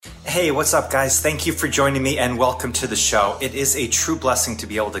Hey, what's up, guys? Thank you for joining me and welcome to the show. It is a true blessing to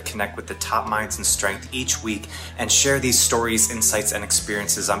be able to connect with the top minds in strength each week and share these stories, insights, and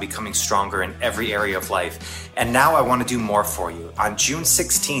experiences on becoming stronger in every area of life. And now I want to do more for you. On June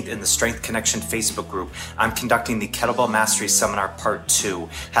 16th in the Strength Connection Facebook group, I'm conducting the Kettlebell Mastery Seminar Part 2,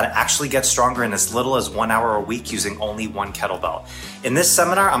 how to actually get stronger in as little as 1 hour a week using only one kettlebell. In this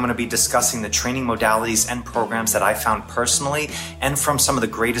seminar, I'm going to be discussing the training modalities and programs that I found personally and from some of the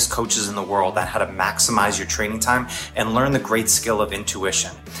greatest coaches in the world on how to maximize your training time and learn the great skill of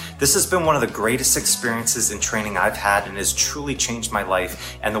intuition. This has been one of the greatest experiences in training I've had and has truly changed my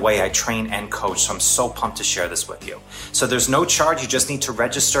life and the way I train and coach, so I'm so pumped to share this with you. So there's no charge, you just need to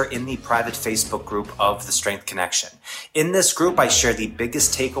register in the private Facebook group of the Strength Connection. In this group, I share the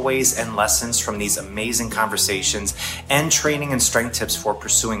biggest takeaways and lessons from these amazing conversations and training and strength tips for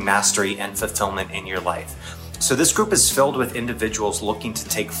pursuing mastery and fulfillment in your life. So this group is filled with individuals looking to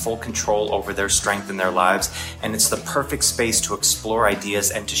take full control over their strength in their lives, and it's the perfect space to explore ideas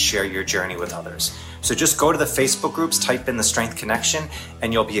and to share your journey with others. So just go to the Facebook groups, type in the Strength Connection,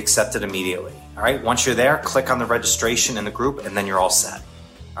 and you'll be accepted immediately. All right, once you're there, click on the registration in the group, and then you're all set.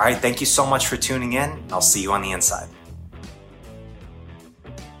 All right, thank you so much for tuning in. I'll see you on the inside.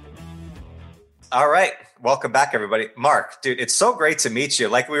 All right, welcome back, everybody. Mark, dude, it's so great to meet you.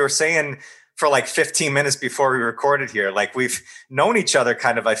 Like we were saying for like 15 minutes before we recorded here, like we've known each other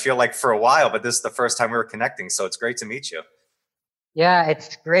kind of, I feel like, for a while, but this is the first time we were connecting. So it's great to meet you. Yeah,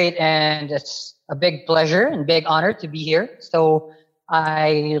 it's great. And it's a big pleasure and big honor to be here. So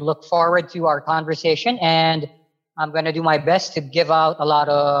I look forward to our conversation, and I'm going to do my best to give out a lot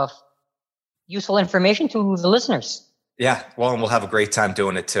of useful information to the listeners. Yeah, well, and we'll have a great time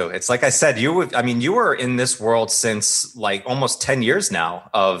doing it too. It's like I said, you were in this world since like almost 10 years now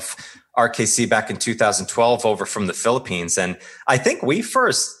of RKC back in 2012 over from the Philippines. And I think we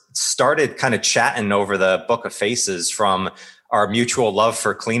first started kind of chatting over the Book of Faces from our mutual love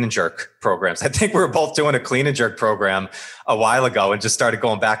for clean and jerk programs. I think we were both doing a clean and jerk program a while ago and just started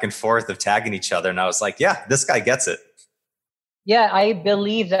going back and forth of tagging each other. And I was like, yeah, this guy gets it. Yeah, I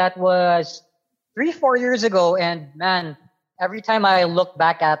believe that was 3-4 years ago. And man, every time I look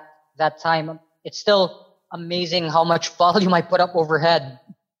back at that time, it's still amazing how much volume I put up overhead.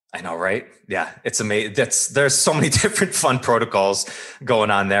 I know, right? Yeah, it's amazing. There's so many different fun protocols going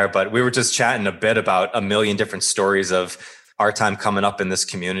on there, but we were just chatting a bit about a million different stories of our time coming up in this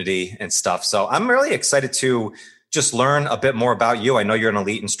community and stuff. So I'm really excited to just learn a bit more about you. I know you're an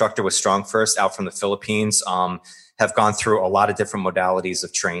elite instructor with Strong First out from the Philippines, have gone through a lot of different modalities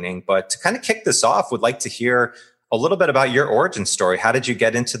of training, but to kind of kick this off, would like to hear a little bit about your origin story. How did you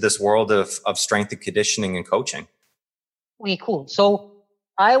get into this world of strength and conditioning and coaching? Okay, cool. So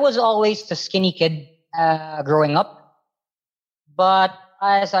I was always the skinny kid growing up. But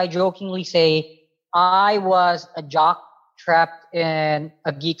as I jokingly say, I was a jock trapped in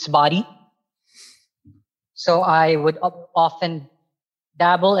a geek's body. So I would often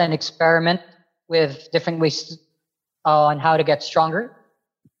dabble and experiment with different ways on how to get stronger.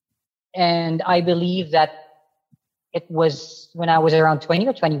 And I believe that it was when I was around 20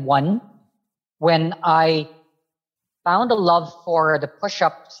 or 21 when I found a love for the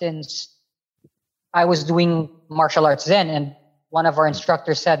push-up, since I was doing martial arts then. And one of our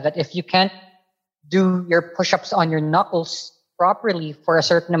instructors said that if you can't do your push-ups on your knuckles properly for a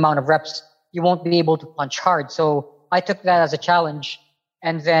certain amount of reps, you won't be able to punch hard. So I took that as a challenge.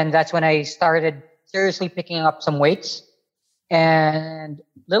 And then that's when I started seriously picking up some weights. And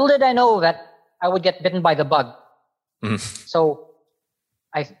little did I know that I would get bitten by the bug. So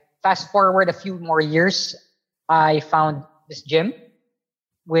I fast forward a few more years, I found this gym,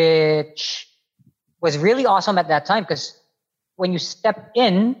 which was really awesome at that time because when you step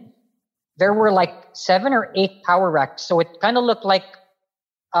in, there were like 7 or 8 power racks. So it kind of looked like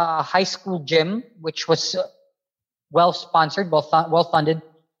a high school gym, which was well sponsored, well funded.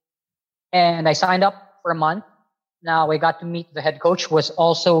 And I signed up for a month. Now I got to meet the head coach, who was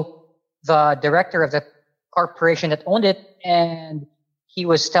also the director of the corporation that owned it. And he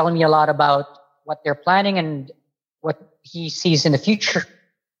was telling me a lot about what they're planning and what he sees in the future.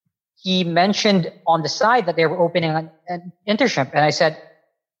 He mentioned on the side that they were opening an internship. And I said,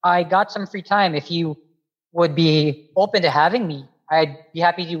 I got some free time. If you would be open to having me, I'd be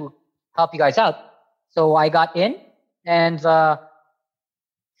happy to help you guys out. So I got in, and the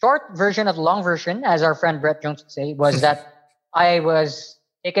short version of the long version, as our friend Brett Jones would say, was that I was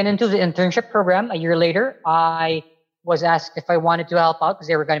taken into the internship program. A year later, I was asked if I wanted to help out because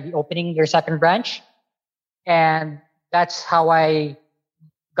they were going to be opening their second branch. And that's how I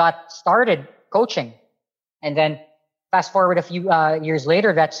got started coaching. And then fast forward a few years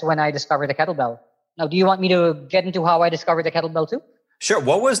later, that's when I discovered the kettlebell. Now, do you want me to get into how I discovered the kettlebell too? Sure.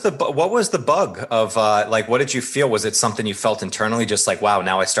 What was the bug of like, what did you feel? Was it something you felt internally, just like, wow,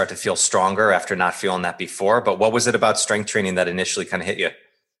 now I start to feel stronger after not feeling that before? But what was it about strength training that initially kind of hit you?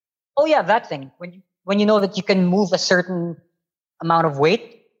 Oh yeah, that thing. When you know that you can move a certain amount of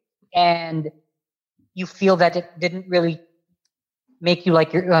weight, and you feel that it didn't really make you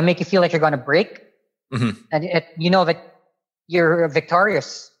make you feel like you're going to break, and you know that you're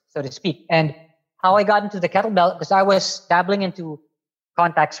victorious, so to speak. And how I got into the kettlebell, because I was dabbling into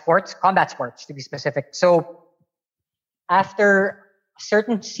combat sports to be specific. So after a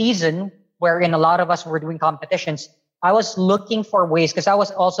certain season wherein a lot of us were doing competitions, I was looking for ways, because I was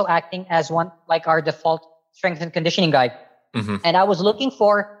also acting as one, like our default strength and conditioning guy. And I was looking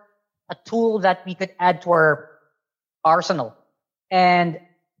for a tool that we could add to our arsenal. And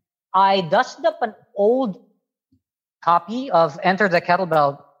I dusted up an old copy of Enter the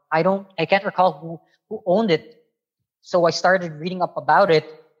Kettlebell. I can't recall who owned it. So I started reading up about it,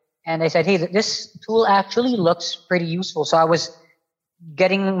 and I said, hey, this tool actually looks pretty useful. So I was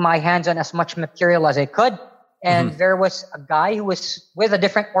getting my hands on as much material as I could. And there was a guy who was with a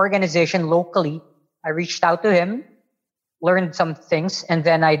different organization locally. I reached out to him, learned some things, and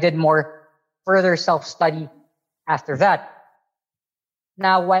then I did more further self-study after that.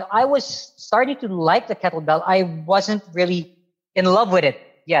 Now, while I was starting to like the kettlebell, I wasn't really in love with it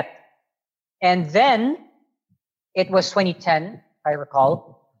yet. And then it was 2010, if I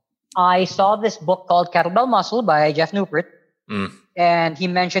recall. I saw this book called Kettlebell Muscle by Jeff Newport, and he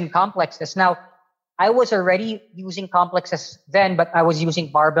mentioned complexes. Now, I was already using complexes then, but I was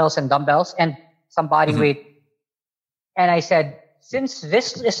using barbells and dumbbells and some body weight. And I said, since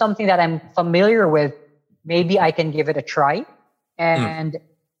this is something that I'm familiar with, maybe I can give it a try, and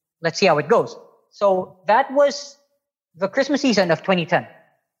let's see how it goes. So that was the Christmas season of 2010.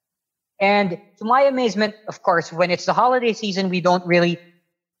 And to my amazement, of course, when it's the holiday season, we don't really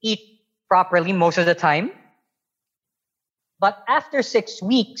eat properly most of the time. But after 6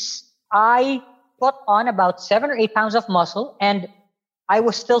 weeks, I put on about 7 or 8 pounds of muscle, and I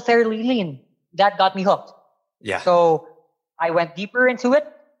was still fairly lean. That got me hooked. Yeah. So I went deeper into it.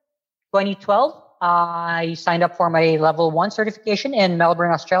 2012, I signed up for my level 1 certification in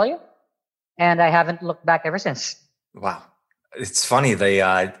Melbourne, Australia, and I haven't looked back ever since. Wow. It's funny,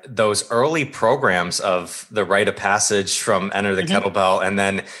 those early programs of the rite of passage from Enter the Kettlebell, and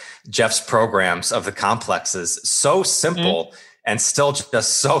then Jeff's programs of the complexes, so simple and still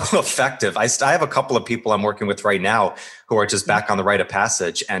just so effective. I have a couple of people I'm working with right now who are just back on the rite of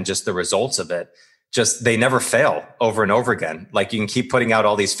passage, and just the results of it, just they never fail over and over again. Like, you can keep putting out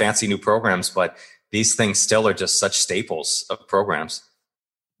all these fancy new programs, but these things still are just such staples of programs.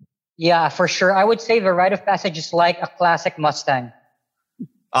 Yeah, for sure. I would say the rite of passage is like a classic Mustang.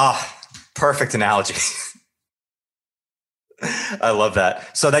 Perfect analogy. I love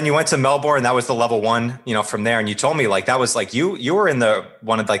that. So then you went to Melbourne, that was the level 1, from there. And you told me like, that was like, you were in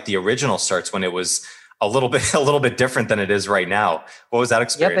one of like the original starts when it was a little bit different than it is right now. What was that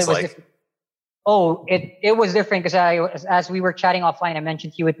experience like? Different. Oh, it was different because as we were chatting offline, I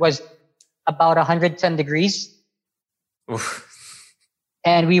mentioned to you, it was about 110 degrees. Oof.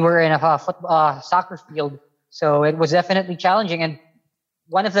 And we were in a soccer field. So it was definitely challenging. And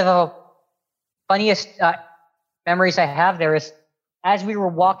one of the funniest memories I have there is as we were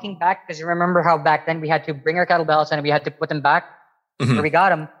walking back, because you remember how back then we had to bring our kettlebells and we had to put them back where we got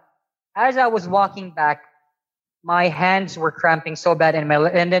them. As I was walking back, my hands were cramping so bad,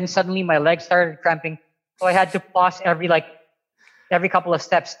 and then suddenly my legs started cramping. So I had to pause every couple of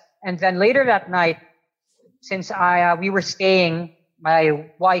steps. And then later that night, since we were staying, my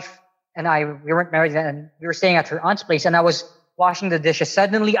wife and I, we weren't married then, and we were staying at her aunt's place, and I was washing the dishes.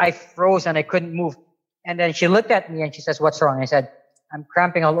 Suddenly I froze and I couldn't move. And then she looked at me and she says, "What's wrong?" I said, "I'm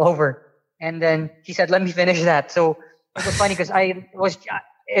cramping all over." And then she said, "Let me finish that." So it was funny because I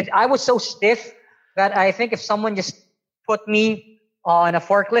was so stiff that I think if someone just put me on a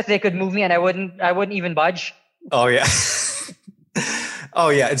forklift, they could move me and I wouldn't even budge. Oh yeah. Oh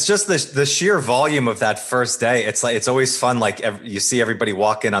yeah. It's just the sheer volume of that first day. It's like, it's always fun. Like you see everybody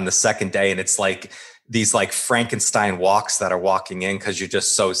walk in on the second day, and it's like these like Frankenstein walks that are walking in because you're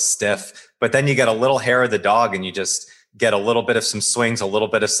just so stiff. But then you get a little hair of the dog and you just get a little bit of some swings, a little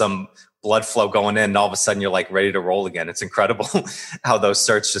bit of some blood flow going in, and all of a sudden you're like ready to roll again. It's incredible how those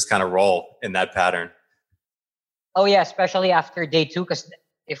certs just kind of roll in that pattern. Oh yeah, especially after day 2, because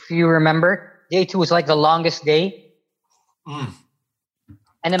if you remember, day 2 was like the longest day.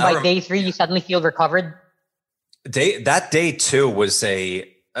 And then by day 3, you suddenly feel recovered. Day 2 was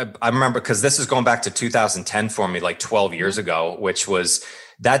I remember because this is going back to 2010 for me, like 12 years ago, which was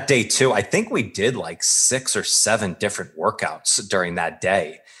that day too. I think we did like 6 or 7 different workouts during that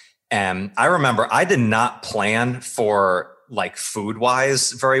day. And I remember I did not plan for like food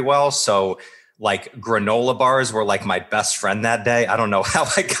wise very well. So like granola bars were like my best friend that day. I don't know how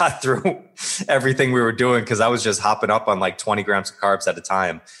I got through everything we were doing because I was just hopping up on like 20 grams of carbs at a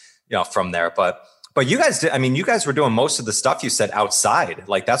time, from there. But you guys did, I mean, you guys were doing most of the stuff you said outside.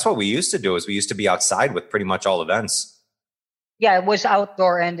 Like that's what we used to do is we used to be outside with pretty much all events. Yeah, it was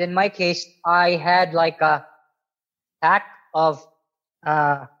outdoor. And in my case, I had like a pack of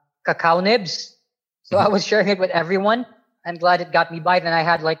cacao nibs. So I was sharing it with everyone. I'm glad it got me by. Then I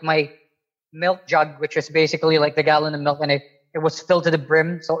had like my milk jug, which was basically like the gallon of milk, and it was filled to the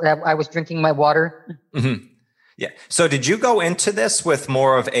brim. So I was drinking my water. Mm-hmm. Yeah. So did you go into this with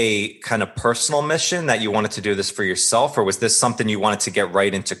more of a kind of personal mission that you wanted to do this for yourself, or was this something you wanted to get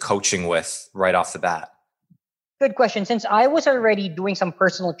right into coaching with right off the bat? Good question. Since I was already doing some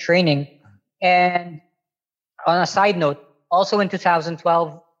personal training, and on a side note, also in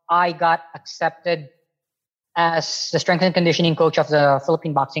 2012, I got accepted as the strength and conditioning coach of the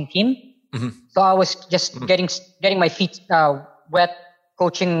Philippine boxing team. Mm-hmm. So I was just getting my feet wet,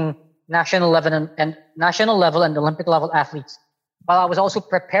 coaching national level and national level and Olympic level athletes, while I was also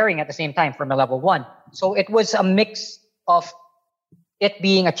preparing at the same time for my level 1. So it was a mix of it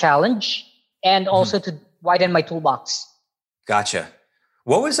being a challenge and also to widen my toolbox. Gotcha.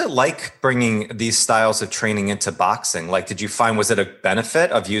 What was it like bringing these styles of training into boxing? Like, did you find, was it a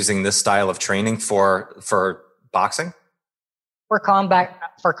benefit of using this style of training for boxing? For combat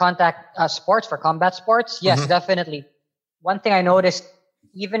sports, yes, definitely. One thing I noticed,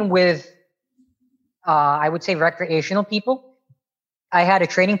 even with, I would say recreational people, I had a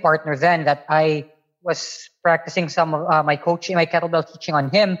training partner then that I was practicing some of my kettlebell teaching on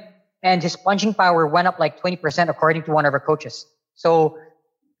him, and his punching power went up like 20% according to one of our coaches. So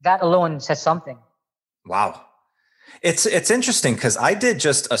that alone says something. Wow. It's interesting because I did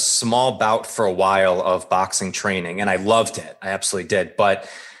just a small bout for a while of boxing training and I loved it. I absolutely did. But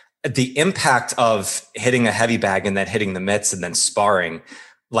the impact of hitting a heavy bag and then hitting the mitts and then sparring,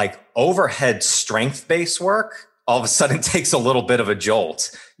 like overhead strength based work, all of a sudden takes a little bit of a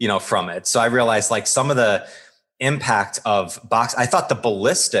jolt, from it. So I realized like some of the impact of I thought the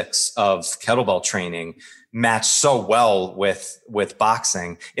ballistics of kettlebell training matched so well with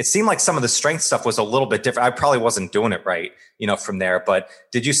boxing. It seemed like some of the strength stuff was a little bit different. I probably wasn't doing it right, from there. But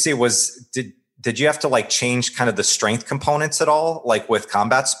did you see did you have to like change kind of the strength components at all, like with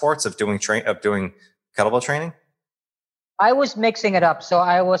combat sports of doing kettlebell training? I was mixing it up. So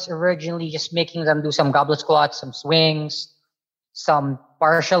I was originally just making them do some goblet squats, some swings, some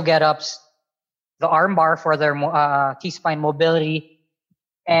partial get-ups, the arm bar for their T-spine mobility.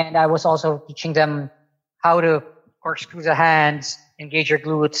 And I was also teaching them how to corkscrew the hands, engage your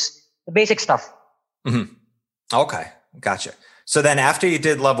glutes, the basic stuff. Mm-hmm. Okay, gotcha. So then after you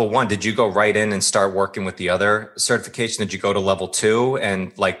did level 1, did you go right in and start working with the other certification? Did you go to level 2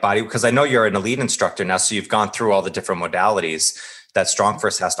 and like body? Because I know you're an elite instructor now, so you've gone through all the different modalities that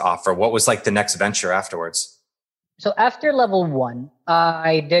StrongFirst has to offer. What was like the next venture afterwards? So after level 1,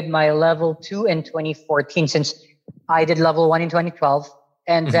 I did my level 2 in 2014, since I did level 1 in 2012.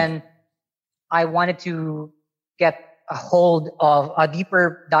 And then I wanted to get a hold of a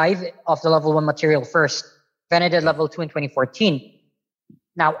deeper dive of the level 1 material first. Then I did level 2 in 2014.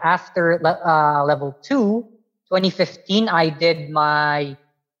 Now, after level 2, 2015, I did my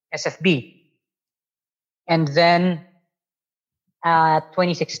SFB. And then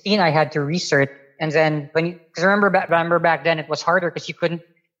 2016, I had to recert. And then, because remember back then, it was harder because you couldn't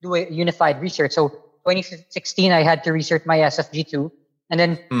do a unified recert. So 2016, I had to recert my SFG2. And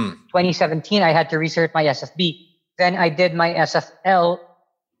then 2017, I had to recert my SFB. Then I did my SFL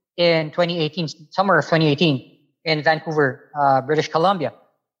in 2018, summer of 2018 in Vancouver, British Columbia.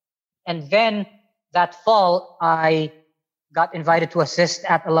 And then that fall, I got invited to assist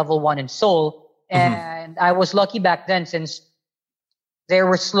at a level 1 in Seoul. And I was lucky back then since they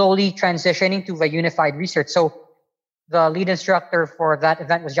were slowly transitioning to the unified research. So the lead instructor for that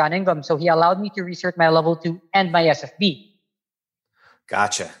event was John Ingham. So he allowed me to research my level 2 and my SFB.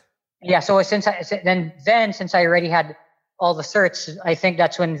 Gotcha. Yeah. So since I already had all the certs, I think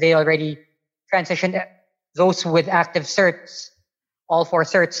that's when they already transitioned those with active certs, all 4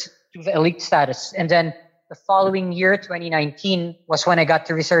 certs, to the elite status. And then the following year, 2019, was when I got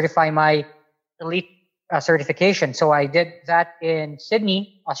to recertify my elite certification. So I did that in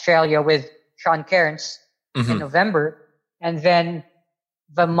Sydney, Australia with Sean Cairns in November. And then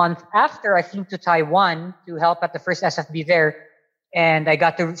the month after, I flew to Taiwan to help at the first SFB there. and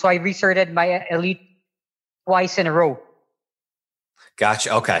so I recerted my elite twice in a row.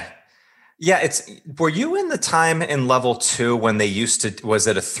 Gotcha. Okay. Yeah, were you in the time in level 2 when they was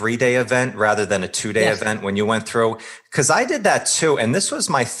it a 3-day event rather than a 2-day Yes. event when you went through? Because I did that too. And this was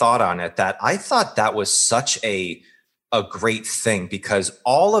my thought on it, that I thought that was such a great thing, because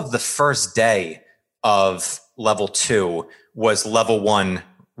all of the first day of level 2 was level 1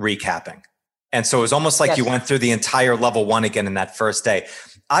 recapping. And so it was almost like you went through the entire level 1 again in that first day.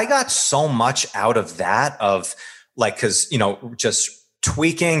 I got so much out of that, of like, because, just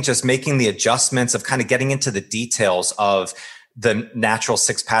tweaking, just making the adjustments, of kind of getting into the details of the natural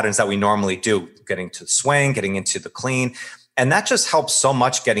 6 patterns that we normally do, getting to the swing, getting into the clean. And that just helps so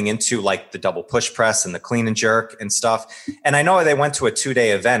much, getting into like the double push press and the clean and jerk and stuff. And I know they went to a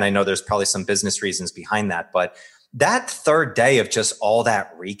 2-day event. I know there's probably some business reasons behind that, but that third day of just all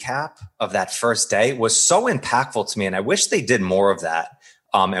that recap of that first day was so impactful to me. And I wish they did more of that,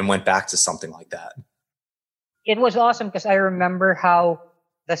 and went back to something like that. It was awesome because I remember how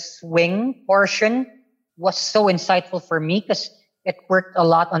the swing portion was so insightful for me, because it worked a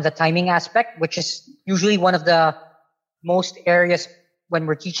lot on the timing aspect, which is usually one of the most areas when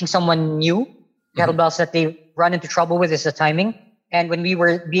we're teaching someone new kettlebells that they run into trouble with, is the timing. And when we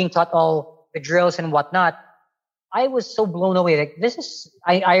were being taught all the drills and whatnot, I was so blown away. Like,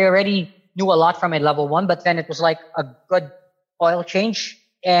 I already knew a lot from my level 1, but then it was like a good oil change,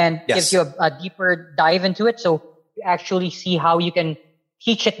 and gives you a deeper dive into it. So you actually see how you can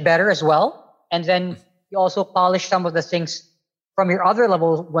teach it better as well. And then you also polish some of the things from your other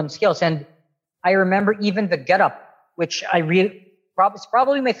level 1 skills. And I remember even the get up, which it's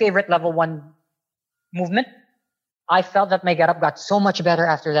probably my favorite level 1 movement. I felt that my get up got so much better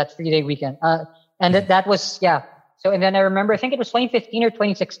after that 3-day weekend. And that was, yeah. So, and then I remember, I think it was 2015 or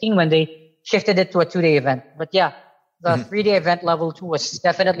 2016 when they shifted it to a 2-day event. But yeah, the 3-day event level 2 was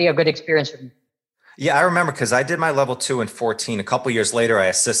definitely a good experience for me. Yeah, I remember, because I did my level 2 in 14. A couple years later, I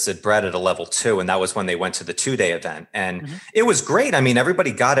assisted Brett at a level 2, and that was when they went to the 2-day event. And it was great. I mean,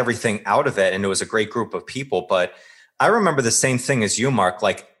 everybody got everything out of it, and it was a great group of people. But I remember the same thing as you, Mark.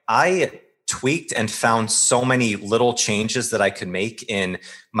 Like, I tweaked and found so many little changes that I could make in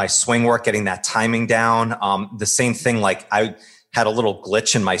my swing work, getting that timing down. The same thing, like I had a little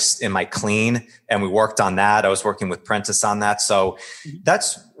glitch in my clean, and we worked on that. I was working with Prentice on that. So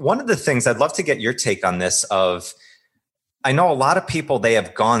that's one of the things I'd love to get your take on this. I know a lot of people, they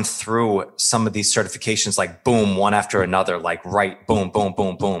have gone through some of these certifications, like boom, one after another, like right, boom, boom,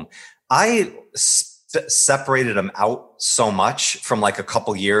 boom, boom. I separated them out so much from like a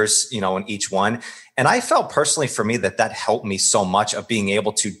couple years, in each one. And I felt personally for me that helped me so much, of being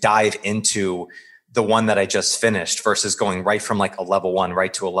able to dive into the one that I just finished versus going right from like a level 1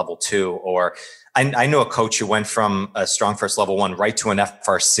 right to a level 2. Or I knew a coach who went from a strong first level 1 right to an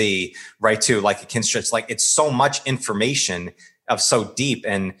FRC, right to like a kin stretch. Like, it's so much information of so deep,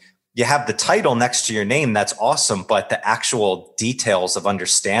 and you have the title next to your name. That's awesome. But the actual details of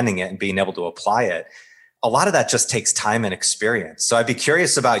understanding it and being able to apply it, a lot of that just takes time and experience. So I'd be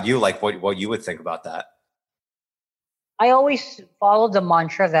curious about you, like what you would think about that. I always follow the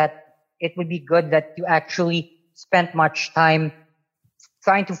mantra that it would be good that you actually spent much time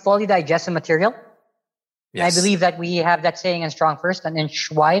trying to fully digest the material. Yes. I believe that we have that saying in Strong First, an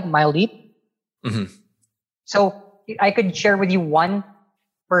inch wide, mile deep. So I could share with you one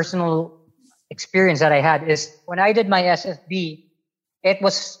personal experience that I had is when I did my SFB, it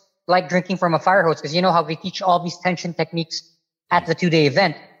was like drinking from a fire hose, because you know how they teach all these tension techniques at the 2-day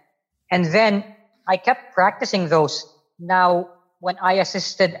event. And then I kept practicing those. Now, when I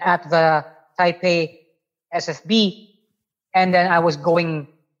assisted at the Taipei SFB, and then I was going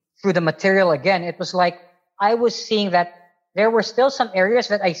through the material again, it was like I was seeing that there were still some areas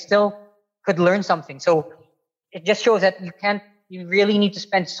that I still could learn something. So it just shows that you really need to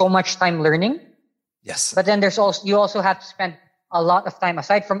spend so much time learning. Yes. But then you also have to spend a lot of time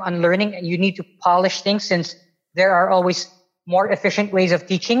aside from unlearning, and you need to polish things, since there are always more efficient ways of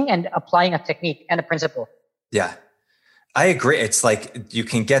teaching and applying a technique and a principle. Yeah. I agree. It's like you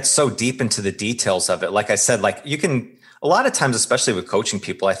can get so deep into the details of it. Like I said, like you can, a lot of times, especially with coaching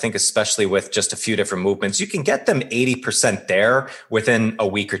people, I think especially with just a few different movements, you can get them 80% there within a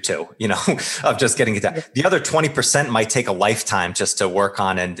week or two, of just getting it down. The other 20% might take a lifetime just to work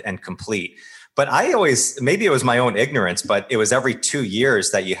on and complete. But maybe it was my own ignorance, but it was every 2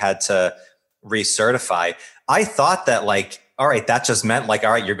 years that you had to recertify. I thought that like, all right, that just meant like,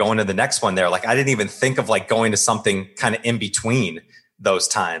 all right, you're going to the next one there. Like, I didn't even think of like going to something kind of in between those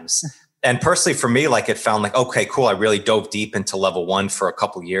times. And personally for me, like it found like, okay, cool. I really dove deep into level 1 for a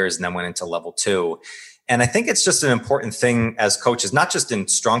couple years and then went into level 2. And I think it's just an important thing as coaches, not just in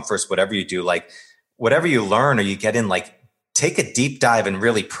Strong First, whatever you do, like whatever you learn or you get in, like take a deep dive and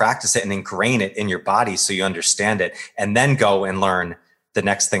really practice it and ingrain it in your body so you understand it, and then go and learn the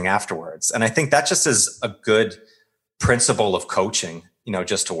next thing afterwards. And I think that just is a good principle of coaching,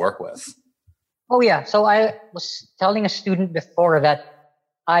 just to work with. Oh, yeah. So I was telling a student before that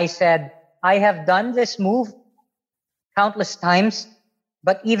I said, I have done this move countless times,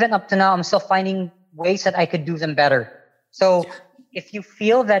 but even up to now, I'm still finding ways that I could do them better. So if you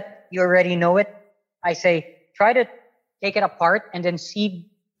feel that you already know it, I say, try to take it apart and then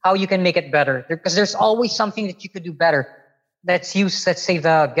see how you can make it better. Because there's always something that you could do better. Let's say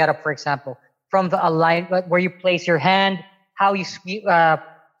the get up, for example, from the alignment where you place your hand, how you sweep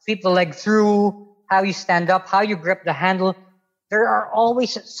the leg through, how you stand up, how you grip the handle. There are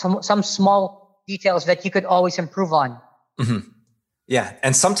always some small details that you could always improve on. Mm-hmm. Yeah.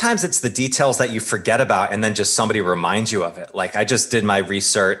 And sometimes it's the details that you forget about and then just somebody reminds you of it. Like I just did my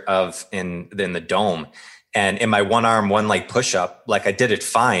research in the dome, and in my one arm, one leg push-up, like I did it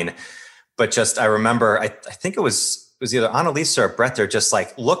fine. But just, I remember, I think it was either Annalisa or Brett. They're just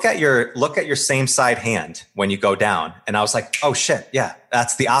like, look at your same side hand when you go down. And I was like, oh shit. Yeah.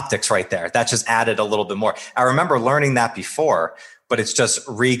 That's the optics right there. That just added a little bit more. I remember learning that before, but it's just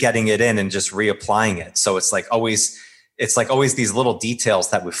re-getting it in and just reapplying it. So it's like always these little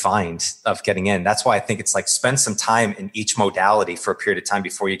details that we find of getting in. That's why I think it's like spend some time in each modality for a period of time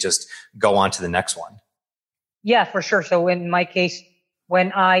before you just go on to the next one. Yeah, for sure. So in my case,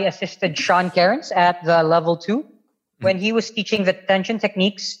 when I assisted Sean Cairns at the level 2, when he was teaching the tension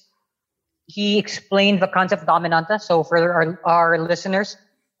techniques, he explained the concept of dominanta. So for our listeners,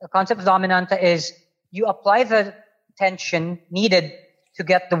 the concept of dominanta is you apply the tension needed to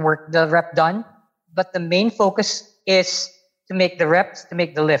get the rep done, but the main focus is to make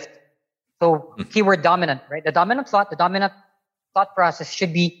the lift. So keyword dominant, right? The dominant thought process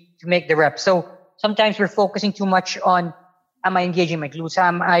should be to make the rep. So sometimes we're focusing too much on, am I engaging my glutes?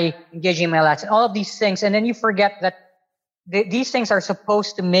 Am I engaging my lats? And all of these things. And then you forget that these things are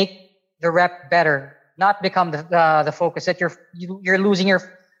supposed to make the rep better, not become the focus. That you're losing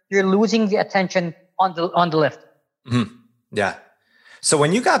the attention on the lift. Mm-hmm. Yeah. So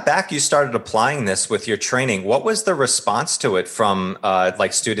when you got back, you started applying this with your training. What was the response to it from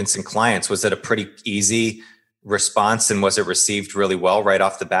like students and clients? Was it a pretty easy response, and was it received really well right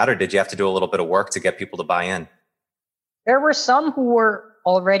off the bat, or did you have to do a little bit of work to get people to buy in? There were some who were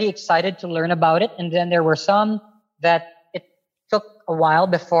already excited to learn about it, and then there were some that it took a while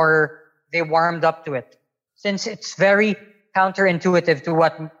before they warmed up to it, since it's very counterintuitive to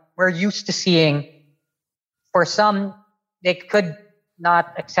what we're used to seeing. For some, they could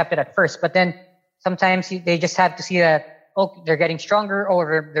not accept it at first, but then sometimes they just have to see that, oh, they're getting stronger,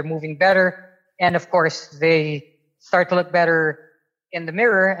 or they're moving better. And of course, they start to look better in the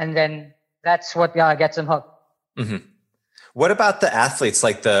mirror, and then that's what gets them hooked. Mm-hmm. What about the athletes,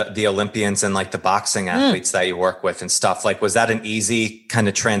 like the Olympians and like the boxing athletes that you work with and stuff? Like, was that an easy kind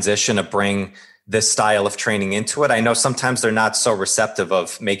of transition to bring this style of training into it? I know sometimes they're not so receptive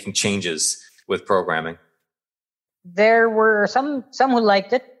of making changes with programming. There were some who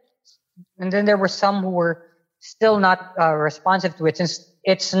liked it, and then there were some who were still not responsive to it, since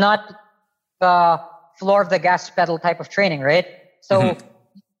it's not the floor of the gas pedal type of training, right? So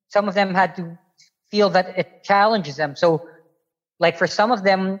some of them had to feel that it challenges them. So like for some of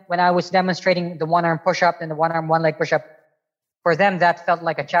them, when I was demonstrating the one arm push up and the one arm, one leg push up, for them, that felt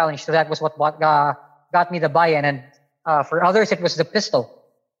like a challenge. So that was what got me the buy-in. And for others, it was the pistol.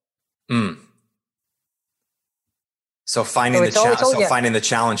 So finding the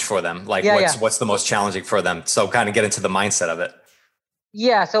challenge for them, like what's the most challenging for them? So kind of get into the mindset of it.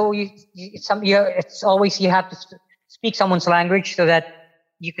 Yeah. So it's always, you have to speak someone's language so that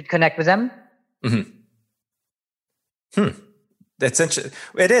you could connect with them. That's interesting.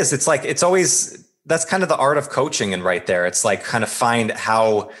 It is. It's like, it's always, that's kind of the art of coaching. And right there, it's like kind of find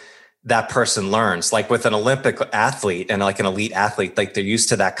how that person learns. Like with an Olympic athlete and like an elite athlete, like they're used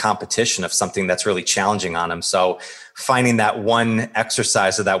to that competition of something that's really challenging on them. So finding that one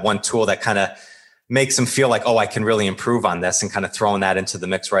exercise or that one tool that kind of makes them feel like, oh, I can really improve on this, and kind of throwing that into the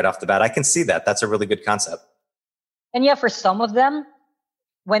mix right off the bat. I can see that. That's a really good concept. And yeah, for some of them,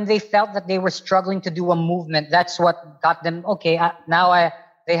 when they felt that they were struggling to do a movement, that's what got them, okay,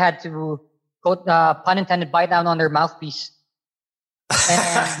 they had to go, pun intended, bite down on their mouthpiece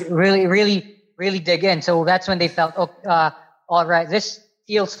and really, really, really dig in. So that's when they felt, all right, this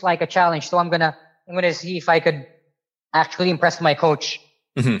feels like a challenge. So I'm gonna see if I could actually impress my coach.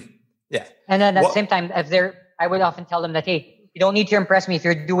 Yeah. And then at the same time, I would often tell them that, hey, you don't need to impress me. If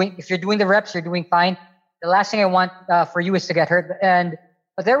you're doing the reps, you're doing fine. the last thing I want for you is to get hurt.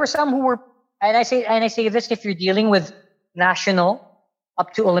 But there were some who were, and I say this if you're dealing with national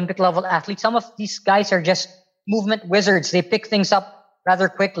up to Olympic level athletes, some of these guys are just movement wizards. They pick things up rather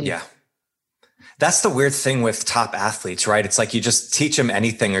quickly. Yeah. That's the weird thing with top athletes, right? It's like you just teach them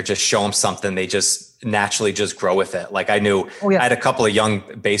anything or just show them something. They just naturally just grow with it. Like I had a couple of young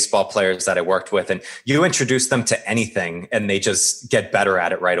baseball players that I worked with, and you introduce them to anything and they just get better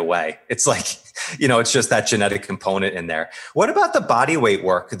at it right away. It's like, it's just that genetic component in there. What about the body weight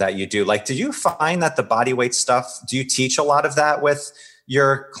work that you do? Like, do you find that the body weight stuff, do you teach a lot of that with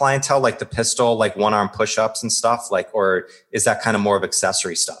your clientele, like the pistol, like one arm push-ups and stuff, or is that kind of more of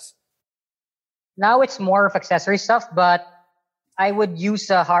accessory stuff? Now it's more of accessory stuff, but I would use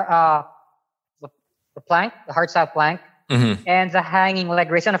the plank, the hardstyle plank, and the hanging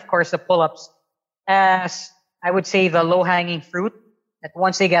leg raise, and of course the pull-ups, as I would say the low-hanging fruit. That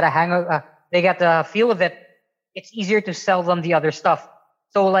once they get they get the feel of it, it's easier to sell them the other stuff.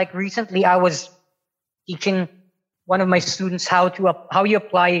 So, like recently, I was teaching one of my students how you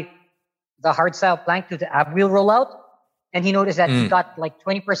apply the hardstyle plank to the ab wheel rollout. And he noticed that he got like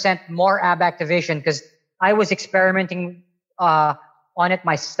 20% more ab activation because I was experimenting on it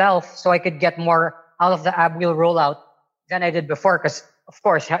myself so I could get more out of the ab wheel rollout than I did before. Because, of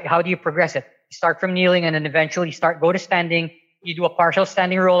course, how do you progress it? You start from kneeling and then eventually go to standing. You do a partial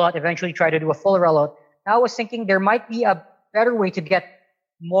standing rollout, eventually try to do a full rollout. Now I was thinking there might be a better way to get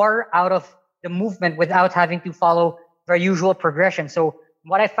more out of the movement without having to follow the usual progression. So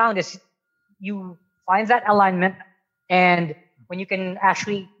what I found is you find that alignment, and when you can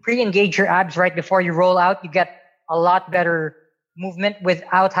actually pre-engage your abs right before you roll out, you get a lot better movement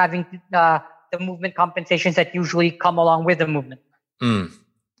without having the movement compensations that usually come along with the movement.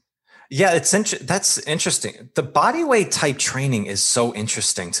 Yeah, that's interesting. The body weight type training is so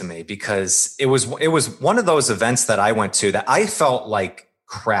interesting to me because it was one of those events that I went to that I felt like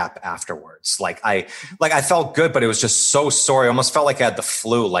crap afterwards. Like I felt good, but it was just so sore. I almost felt like I had the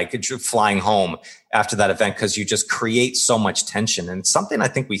flu, like flying home after that event, because you just create so much tension. And something I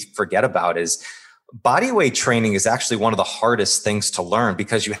think we forget about is body weight training is actually one of the hardest things to learn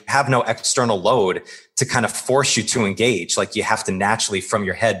because you have no external load to kind of force you to engage. Like you have to naturally from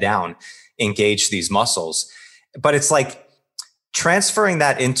your head down engage these muscles. But it's like transferring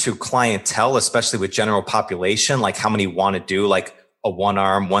that into clientele, especially with general population, like how many want to do like a one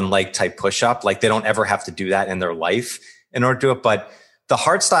arm, one leg type push up. Like they don't ever have to do that in their life in order to do it. But the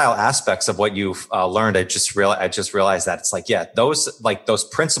hard style aspects of what you've learned, I just realized that it's like, yeah, those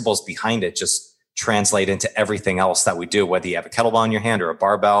principles behind it just translate into everything else that we do, whether you have a kettlebell in your hand or a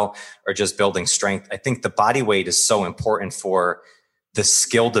barbell or just building strength. I think the body weight is so important for the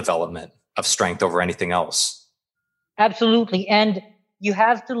skill development of strength over anything else. Absolutely. And you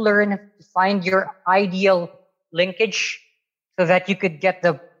have to learn to find your ideal linkage so that you could get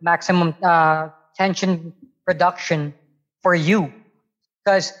the maximum tension production for you.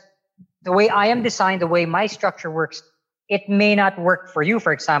 Because the way I am designed, the way my structure works, it may not work for you,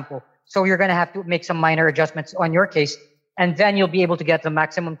 for example. So you're going to have to make some minor adjustments on your case, and then you'll be able to get the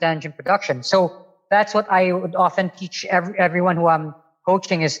maximum tension production. So that's what I would often teach everyone who I'm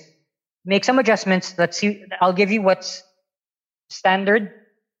coaching is make some adjustments. Let's see. I'll give you what's standard,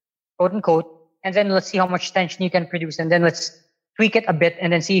 quote unquote, and then let's see how much tension you can produce, and then let's tweak it a bit,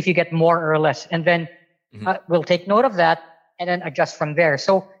 and then see if you get more or less, and then we'll take note of that and then adjust from there.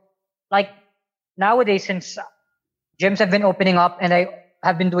 So, like nowadays, since gyms have been opening up, and I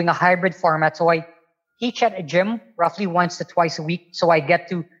have been doing a hybrid format, so I teach at a gym roughly once to twice a week, so I get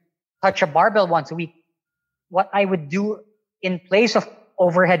to touch a barbell once a week. What I would do in place of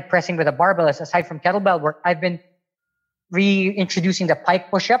overhead pressing with a barbell is, aside from kettlebell work, I've been reintroducing the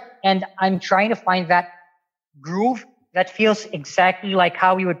pike push-up, and I'm trying to find that groove that feels exactly like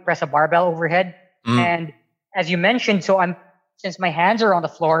how we would press a barbell overhead. And as you mentioned, since my hands are on the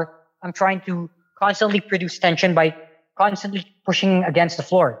floor, I'm trying to constantly produce tension by constantly pushing against the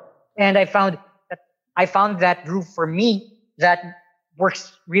floor. And I found that groove for me that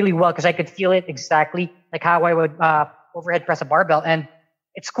works really well because I could feel it exactly like how I would overhead press a barbell. And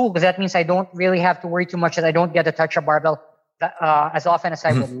it's cool because that means I don't really have to worry too much that I don't get to touch a barbell as often as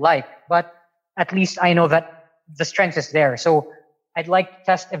I would like. But at least I know that the strength is there. So I'd like to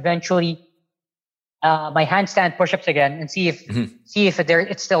test eventually my handstand push-ups again and see if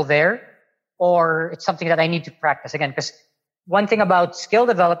it's still there or it's something that I need to practice again. Because one thing about skill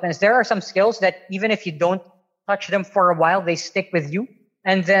development is there are some skills that even if you don't touch them for a while, they stick with you.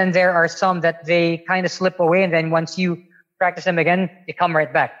 And then there are some that they kind of slip away. And then once you practice them again, they come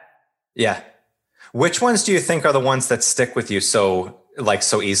right back. Yeah. Which ones do you think are the ones that stick with you so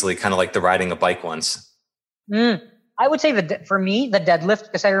easily, kind of like the riding a bike ones? I would say for me, the deadlift,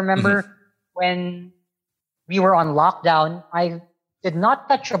 because I remember when we were on lockdown, I did not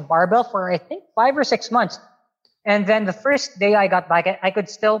touch a barbell for, I think, 5 or 6 months. And then the first day I got back, I could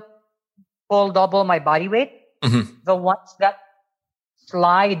still pull double my body weight. The ones that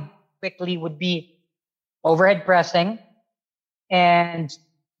slide quickly would be overhead pressing and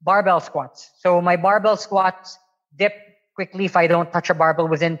barbell squats. So my barbell squats dip quickly if I don't touch a barbell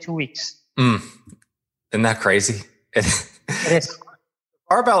within 2 weeks. Isn't that crazy? It is.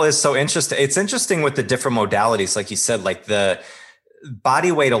 Barbell is so interesting. It's interesting with the different modalities. Like you said, like the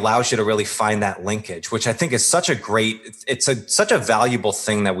body weight allows you to really find that linkage, which I think is such a such a valuable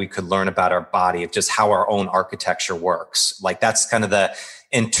thing that we could learn about our body, of just how our own architecture works. Like that's kind of the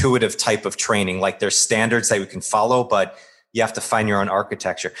intuitive type of training. Like there's standards that we can follow, but you have to find your own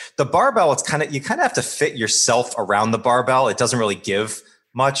architecture. The barbell, you kind of have to fit yourself around the barbell. It doesn't really give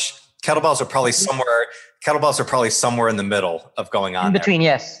much. Kettlebells are probably somewhere in the middle of going on. In between,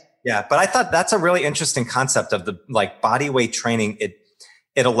 there. Yes. Yeah, but I thought that's a really interesting concept of the like body weight training.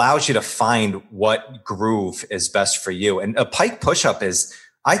 It allows you to find what groove is best for you. And a pike push-up is,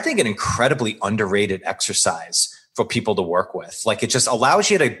 I think, an incredibly underrated exercise for people to work with. Like it just allows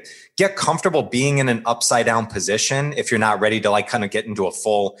you to get comfortable being in an upside down position if you're not ready to like kind of get into a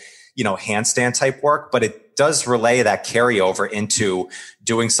full, handstand type work, but it does relay that carryover into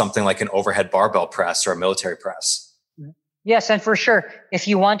doing something like an overhead barbell press or a military press. Yes, and for sure, if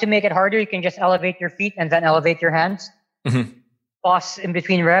you want to make it harder, you can just elevate your feet and then elevate your hands. Pause in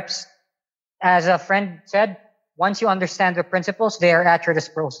between reps. As a friend said, once you understand the principles, they are at your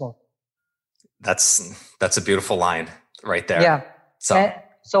disposal. That's a beautiful line right there. Yeah. So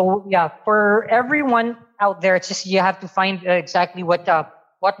for everyone out there, it's just you have to find exactly what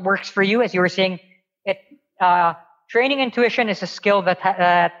works for you. As you were saying, training intuition is a skill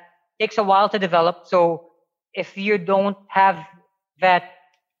that takes a while to develop. So if you don't have that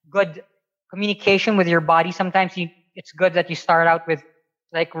good communication with your body, sometimes it's good that you start out with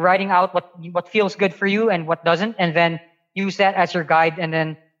like writing out what feels good for you and what doesn't, and then use that as your guide, and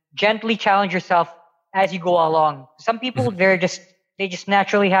then gently challenge yourself as you go along. Some people, they just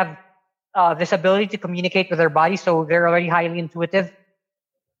naturally have this ability to communicate with their body, so they're already highly intuitive.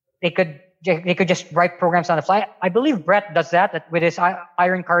 They could just write programs on the fly. I believe Brett does that with his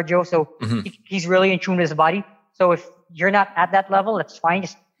iron cardio. So he's really in tune with his body. So if you're not at that level, that's fine.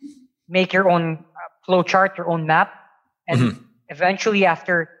 Just make your own flow chart, your own map. And eventually,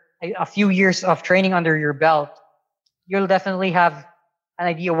 after a few years of training under your belt, you'll definitely have an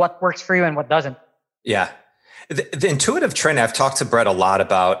idea what works for you and what doesn't. Yeah. The intuitive training, I've talked to Brett a lot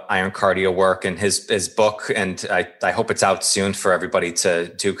about iron cardio work and his book, and I hope it's out soon for everybody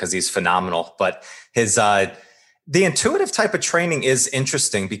to do because he's phenomenal. But the intuitive type of training is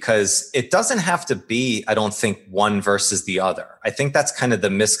interesting because it doesn't have to be, I don't think, one versus the other. I think that's kind of the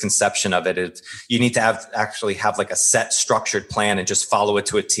misconception of it. You need to actually have like a set structured plan and just follow it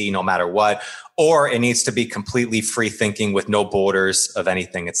to a T no matter what, or it needs to be completely free thinking with no borders of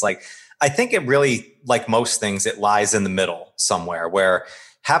anything. It's like, I think it really, like most things, it lies in the middle somewhere, where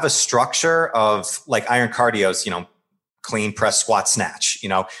have a structure of like iron cardio's, clean, press, squat, snatch.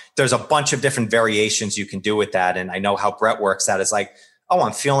 There's a bunch of different variations you can do with that. And I know how Brett works that is like, oh,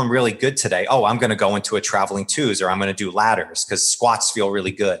 I'm feeling really good today. Oh, I'm going to go into a traveling twos, or I'm going to do ladders because squats feel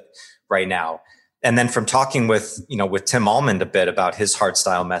really good right now. And then from talking with Tim Almond a bit about his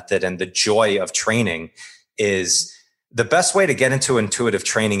hardstyle method and the joy of training is, the best way to get into intuitive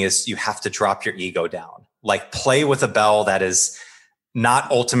training is you have to drop your ego down, like play with a bell that is not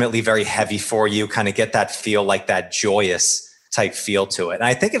ultimately very heavy for you, kind of get that feel, like that joyous type feel to it. And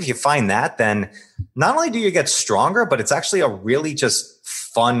I think if you find that, then not only do you get stronger, but it's actually a really just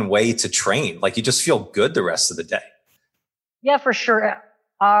fun way to train. Like you just feel good the rest of the day. Yeah, for sure.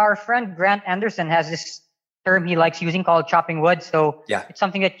 Our friend Grant Anderson has this term he likes using called chopping wood. So it's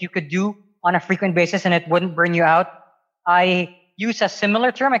something that you could do on a frequent basis and it wouldn't burn you out. I use a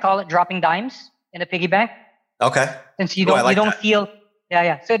similar term. I call it dropping dimes in a piggy bank. Okay. Since you don't feel,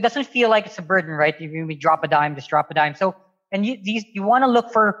 So it doesn't feel like it's a burden, right? You drop a dime, just drop a dime. So, and you want to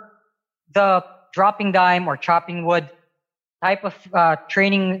look for the dropping dime or chopping wood type of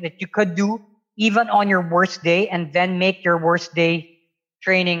training that you could do even on your worst day, and then make your worst day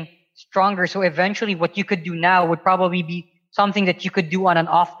training stronger. So eventually what you could do now would probably be something that you could do on an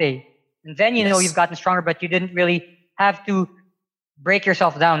off day. And then, you've gotten stronger, but you didn't really have to break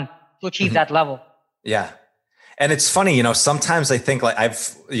yourself down to achieve that level. Yeah. And it's funny, sometimes I think like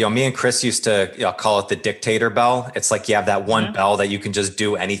me and Chris used to call it the dictator bell. It's like you have that one bell that you can just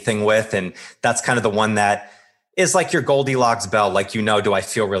do anything with. And that's kind of the one that is like your Goldilocks bell. Like, do I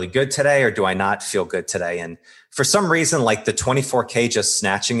feel really good today or do I not feel good today? And for some reason, like the 24K, just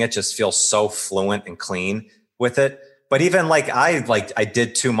snatching it just feels so fluent and clean with it. But even I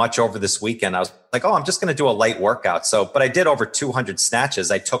did too much over this weekend. I was like, oh, I'm just going to do a light workout. But I did over 200 snatches.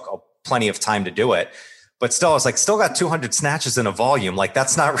 I took plenty of time to do it. But still, I was like, still got 200 snatches in a volume. Like,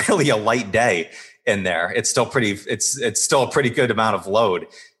 that's not really a light day in there. It's still it's still a pretty good amount of load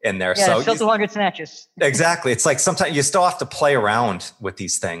in there. Yeah, so still 200 snatches. Exactly. It's like sometimes you still have to play around with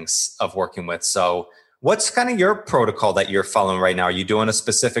these things of working with. So what's kind of your protocol that you're following right now? Are you doing a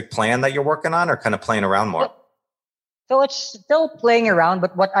specific plan that you're working on or kind of playing around more? So it's still playing around,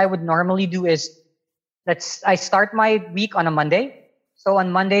 but what I would normally do is I start my week on a Monday. So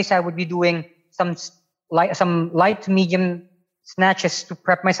on Mondays, I would be doing some light to medium snatches to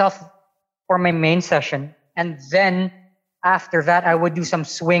prep myself for my main session. And then after that, I would do some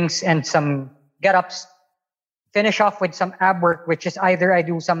swings and some get-ups, finish off with some ab work, which is either I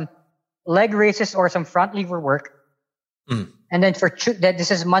do some leg raises or some front lever work. And then this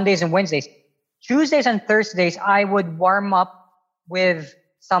is Mondays and Wednesdays. Tuesdays and Thursdays, I would warm up with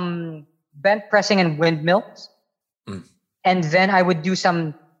some bent pressing and windmills. And then I would do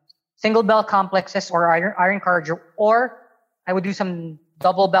some single bell complexes or iron cardio, or I would do some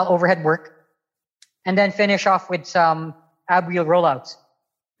double bell overhead work. And then finish off with some ab wheel rollouts.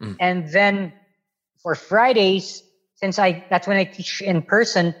 And then for Fridays, that's when I teach in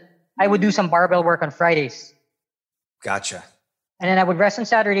person, I would do some barbell work on Fridays. Gotcha. And then I would rest on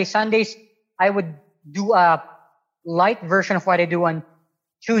Saturdays. Sundays, I would do a light version of what I do on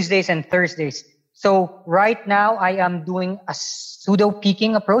Tuesdays and Thursdays. So right now I am doing a pseudo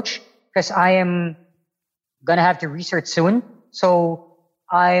peaking approach because I am going to have to research soon. So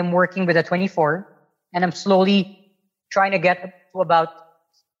I'm working with a 24 and I'm slowly trying to get to about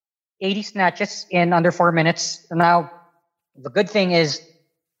 80 snatches in under 4 minutes. Now, the good thing is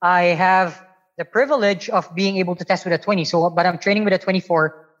I have the privilege of being able to test with a 20. But I'm training with a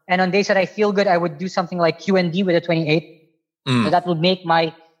 24. And on days that I feel good, I would do something like QND with a 28. So that would make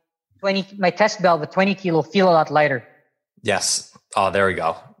my test bell, the 20 kilo, feel a lot lighter. Yes. Oh, there we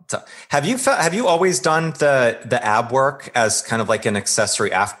go. Have you always done the ab work as kind of like an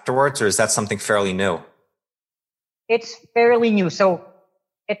accessory afterwards, or is that something fairly new? It's fairly new. So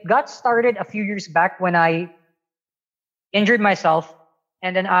it got started a few years back when I injured myself,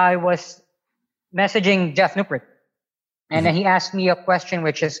 and then I was messaging Jeff Nupert. And then he asked me a question,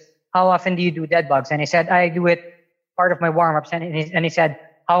 which is, how often do you do dead bugs? And I said, I do it part of my warm-ups. And he said,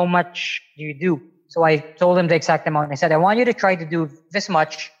 how much do you do? So I told him the exact amount. I said, I want you to try to do this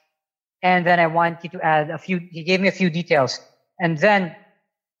much. And then I want you to add he gave me a few details. And then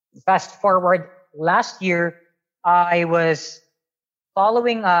fast forward, last year, I was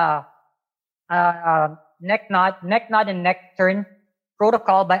following a neck nod and neck turn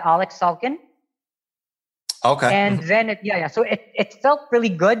protocol by Alex Salkin. Okay. And then so it felt really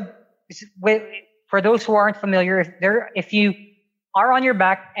good. For those who aren't familiar, if you are on your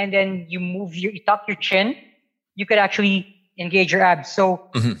back and then you tuck your chin, you could actually engage your abs. So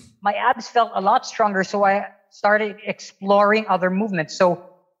my abs felt a lot stronger. So I started exploring other movements. So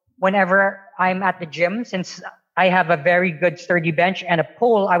whenever I'm at the gym, since I have a very good sturdy bench and a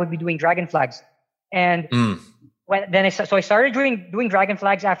pole, I would be doing dragon flags. And I started doing dragon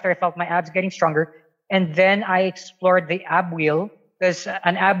flags after I felt my abs getting stronger. And then I explored the ab wheel, because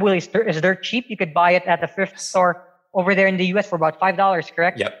an ab wheel is dirt cheap. You could buy it at the thrift store over there in the US for about $5,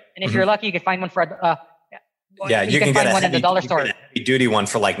 correct? Yep. And if you're lucky, you could find one for you can find get one in the dollar store. A heavy duty one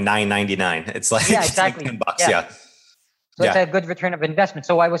for like $9.99. It's like, exactly. $10. Yeah. So it's a good return of investment.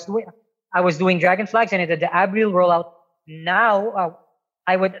 So I was doing dragon flags and I did the ab wheel rollout. Now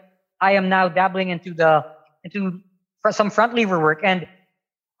I am now dabbling into some front lever work, and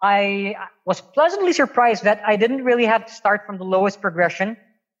I was pleasantly surprised that I didn't really have to start from the lowest progression.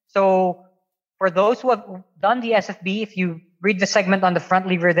 So for those who have done the SFB, if you read the segment on the front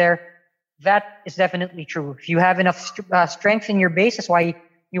lever there, that is definitely true. If you have enough strength in your base, that's why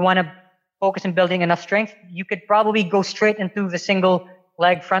you want to focus on building enough strength, you could probably go straight into the single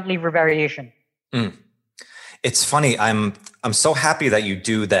leg front lever variation. It's funny. I'm so happy that you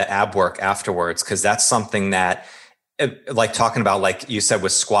do the ab work afterwards, because that's something that, like talking about, like you said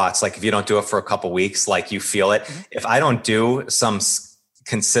with squats, like if you don't do it for a couple weeks, like you feel it. If I don't do some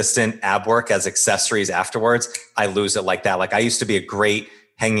consistent ab work as accessories afterwards, I lose it like that. Like I used to be a great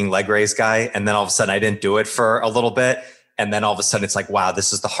hanging leg raise guy, and then all of a sudden I didn't do it for a little bit. And then all of a sudden it's like, wow,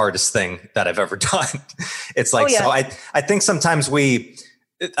 this is the hardest thing that I've ever done. It's like, so I think sometimes we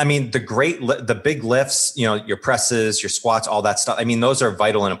I mean, the big lifts, you know, your presses, your squats, all that stuff. I mean, those are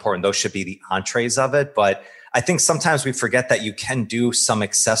vital and important. Those should be the entrees of it. But I think sometimes we forget that you can do some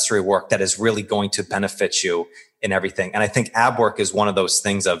accessory work that is really going to benefit you in everything. And I think ab work is one of those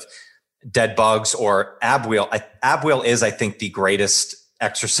things of dead bugs or ab wheel. Ab wheel is, I think, the greatest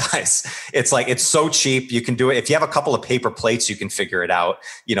exercise. It's like, it's so cheap. You can do it. If you have a couple of paper plates, you can figure it out,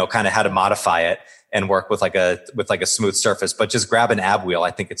 you know, kind of how to modify it and work with like a smooth surface, but just grab an ab wheel.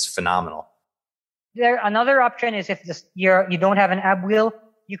 I think it's phenomenal. Another option is if you don't have an ab wheel,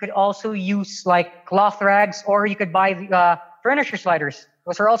 you could also use like cloth rags, or you could buy the furniture sliders.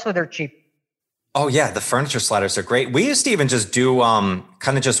 Those are also, they're cheap. Oh yeah, the furniture sliders are great. We used to even just do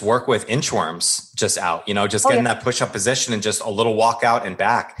kind of just work with inchworms just out, you know, just getting that push-up position and just a little walk out and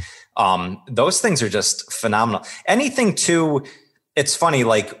back. Those things are just phenomenal. Anything too, it's funny,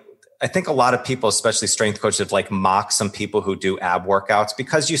 like I think a lot of people, especially strength coaches, like mock some people who do ab workouts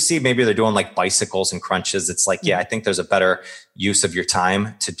because you see maybe they're doing like bicycles and crunches. It's like, yeah, I think there's a better use of your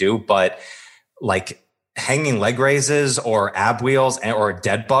time to do, but like hanging leg raises or ab wheels or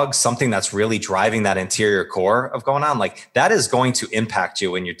dead bugs, something that's really driving that interior core of going on, like that is going to impact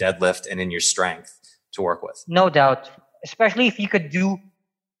you in your deadlift and in your strength to work with. No doubt, especially if you could do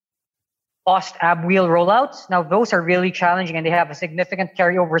post ab wheel rollouts. Now those are really challenging and they have a significant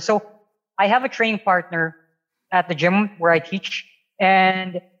carryover. So I have a training partner at the gym where I teach,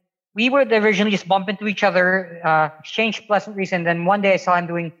 and we would originally just bump into each other, exchange pleasantries, and then one day I saw him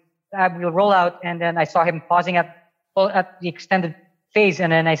doing the ab wheel rollout, and then I saw him pausing at the extended phase,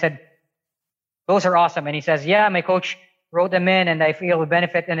 and then I said, "Those are awesome." And he says, "Yeah, my coach wrote them in, and I feel the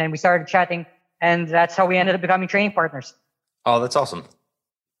benefit." And then we started chatting, and that's how we ended up becoming training partners. Oh, that's awesome.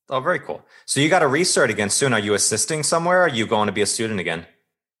 Oh, very cool. So you got to restart again soon. Are you assisting somewhere? Or are you going to be a student again?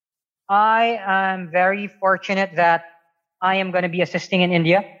 I am very fortunate that I am going to be assisting in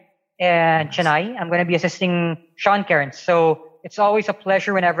India and Chennai. I'm going to be assisting Sean Cairns. So it's always a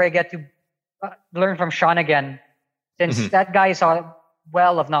pleasure whenever I get to learn from Sean again, since that guy is a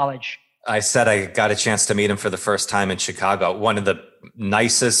well of knowledge. I said I got a chance to meet him for the first time in Chicago. One of the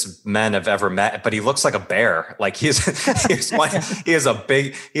nicest men I've ever met, but he looks like a bear. Like he is a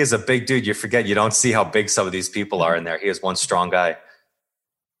big dude. You forget, you don't see how big some of these people are in there. He is one strong guy.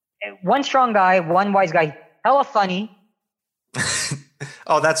 One strong guy, one wise guy. Hella funny.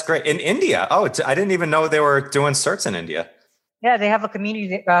 Oh, that's great. In India. Oh, I didn't even know they were doing certs in India. Yeah, they have a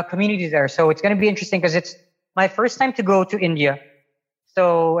community there. So it's going to be interesting because it's my first time to go to India.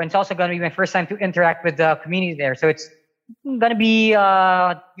 So, and it's also going to be my first time to interact with the community there. So it's going to be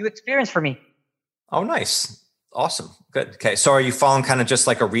a new experience for me. Oh, nice. Awesome. Good. Okay. So are you following kind of just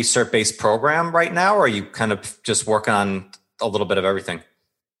like a research-based program right now, or are you kind of just working on a little bit of everything?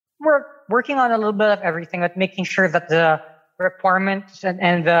 We're working on a little bit of everything, but making sure that the requirements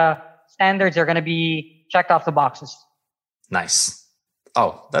and the standards are going to be checked off the boxes. Nice.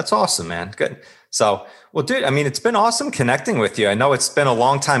 Oh, that's awesome, man. Good. So, well, dude, I mean, it's been awesome connecting with you. I know it's been a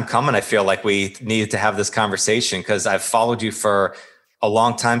long time coming. I feel like we needed to have this conversation because I've followed you for a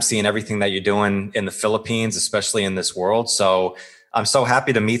long time, seeing everything that you're doing in the Philippines, especially in this world. So I'm so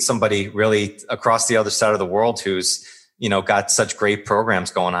happy to meet somebody really across the other side of the world who's, you know, got such great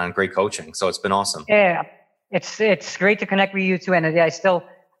programs going on, great coaching. So it's been awesome. Yeah, it's great to connect with you too. And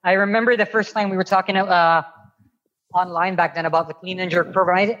I remember the first time we were talking online back then about the clean and jerk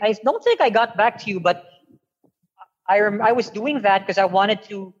program. I don't think I got back to you, but I was doing that because I wanted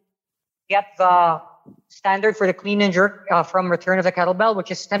to get the standard for the clean and jerk from return of the kettlebell,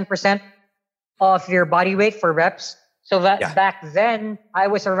 which is 10% of your body weight for reps. So that back then I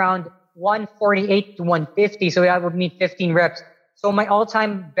was around 148 to 150. So I would need 15 reps. So my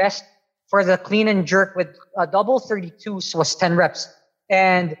all-time best for the clean and jerk with double 32s was 10 reps.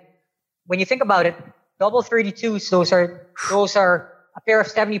 And when you think about it, double 32s, those are a pair of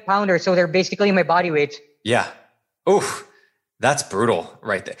 70 pounders. So they're basically my body weight. Yeah. Oof. That's brutal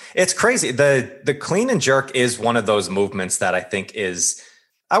right there. It's crazy. The clean and jerk is one of those movements that I think is,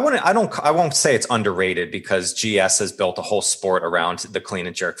 I won't say it's underrated because GS has built a whole sport around the clean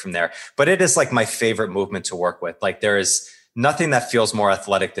and jerk from there, but it is like my favorite movement to work with. Like there is nothing that feels more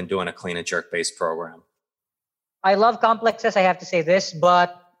athletic than doing a clean and jerk based program. I love complexes. I have to say this,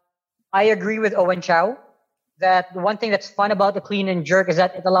 but I agree with Owen Chow that the one thing that's fun about the clean and jerk is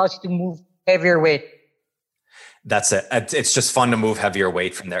that it allows you to move heavier weight. That's it. It's just fun to move heavier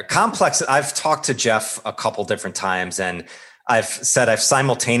weight from there. Complex. I've talked to Jeff a couple different times and I've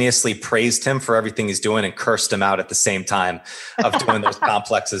simultaneously praised him for everything he's doing and cursed him out at the same time of doing those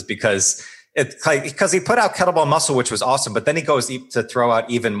complexes because he put out kettlebell muscle, which was awesome. But then he goes to throw out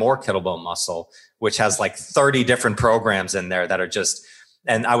even more kettlebell muscle, which has like 30 different programs in there that are just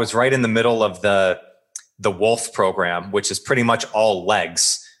And I was right in the middle of the Wolf program, which is pretty much all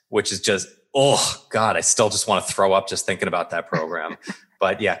legs, which is just, oh God, I still just want to throw up just thinking about that program.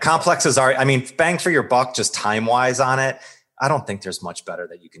 But yeah, complexes are, I mean, bang for your buck, just time wise on it. I don't think there's much better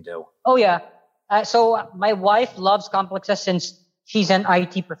that you can do. Oh yeah. So my wife loves complexes since she's an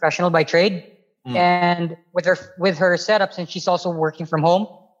IT professional by trade. And with her setup, since she's also working from home,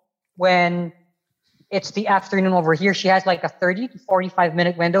 when it's the afternoon over here, she has like a 30 to 45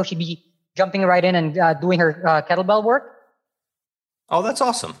 minute window. She'd be jumping right in and doing her kettlebell work. Oh, that's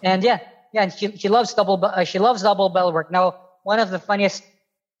awesome. And and she loves double bell work. Now, one of the funniest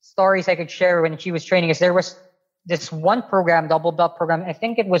stories I could share when she was training is there was this one program, double bell program. I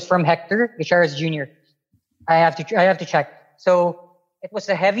think it was from Hector Gutierrez Jr. I have to check. So it was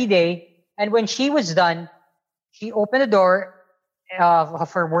a heavy day. And when she was done, she opened the door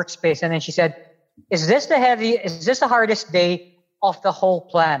of her workspace and then she said, is this the hardest day of the whole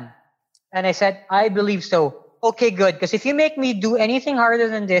plan? And I said, I believe so. Okay, good. Because if you make me do anything harder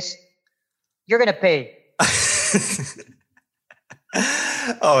than this, you're going to pay.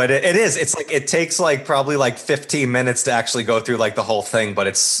 Oh, it is. It's like, it takes like probably like 15 minutes to actually go through like the whole thing, but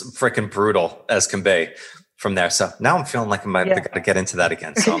it's freaking brutal as can be from there. So now I'm feeling like I might have to get into that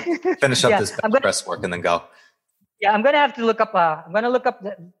again. So finish up this bench press work and then go. Yeah, I'm going to have to look up,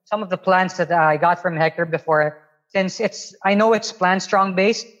 some of the plans that I got from Hector before, since I know it's Plan Strong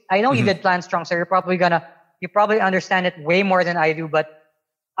based. I know you did Plan Strong, so you probably understand it way more than I do, but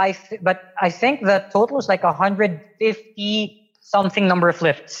I think the total is like 150 something number of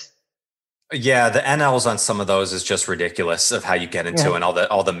lifts. Yeah, the NLs on some of those is just ridiculous of how you get into and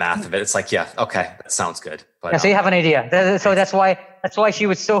all the math of it. It's like, yeah, okay, that sounds good. But, so you have an idea. So that's why she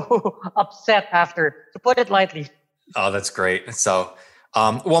was so upset after, to put it lightly. Oh, that's great. So,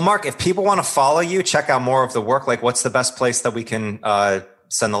 well, Mark, if people want to follow you, check out more of the work, like what's the best place that we can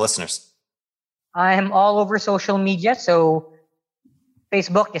send the listeners? I am all over social media. So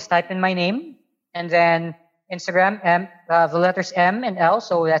Facebook, just type in my name, and then Instagram, the letters M and L.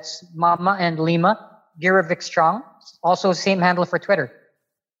 So that's Mama and Lima, Girovic Strong. Also same handle for Twitter.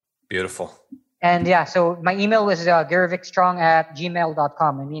 Beautiful. And so my email is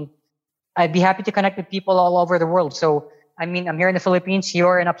girovicstrong@gmail.com. I mean, I'd be happy to connect with people all over the world. So, I mean, I'm here in the Philippines.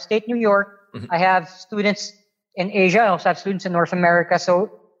 You're in upstate New York. I have students in Asia. I also have students in North America.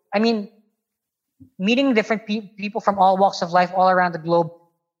 So, I mean, meeting different people from all walks of life all around the globe,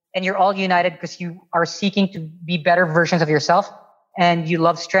 and you're all united because you are seeking to be better versions of yourself and you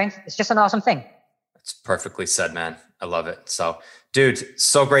love strength. It's just an awesome thing. It's perfectly said, man. I love it. So, dude,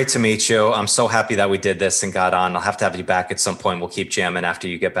 so great to meet you. I'm so happy that we did this and got on. I'll have to have you back at some point. We'll keep jamming after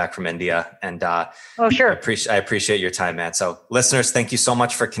you get back from India. And oh, sure. I appreciate your time, man. So listeners, thank you so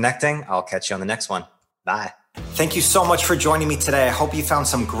much for connecting. I'll catch you on the next one. Bye. Thank you so much for joining me today. I hope you found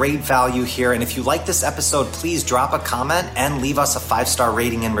some great value here. And if you like this episode, please drop a comment and leave us a 5-star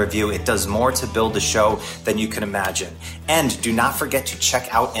rating and review. It does more to build the show than you can imagine. And do not forget to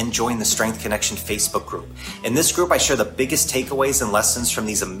check out and join the Strength Connection Facebook group. In this group, I share the biggest takeaways and lessons from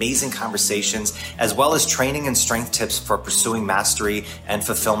these amazing conversations, as well as training and strength tips for pursuing mastery and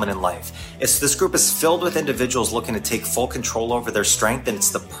fulfillment in life. This group is filled with individuals looking to take full control over their strength, and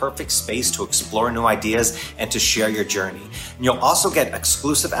it's the perfect space to explore new ideas and to share your journey. And you'll also get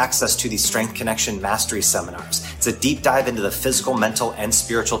exclusive access to these Strength Connection Mastery Seminars. It's a deep dive into the physical, mental, and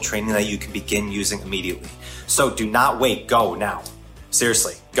spiritual training that you can begin using immediately. So do not wait. Go now.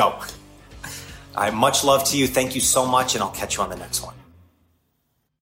 Seriously, go. All right, much love to you. Thank you so much, and I'll catch you on the next one.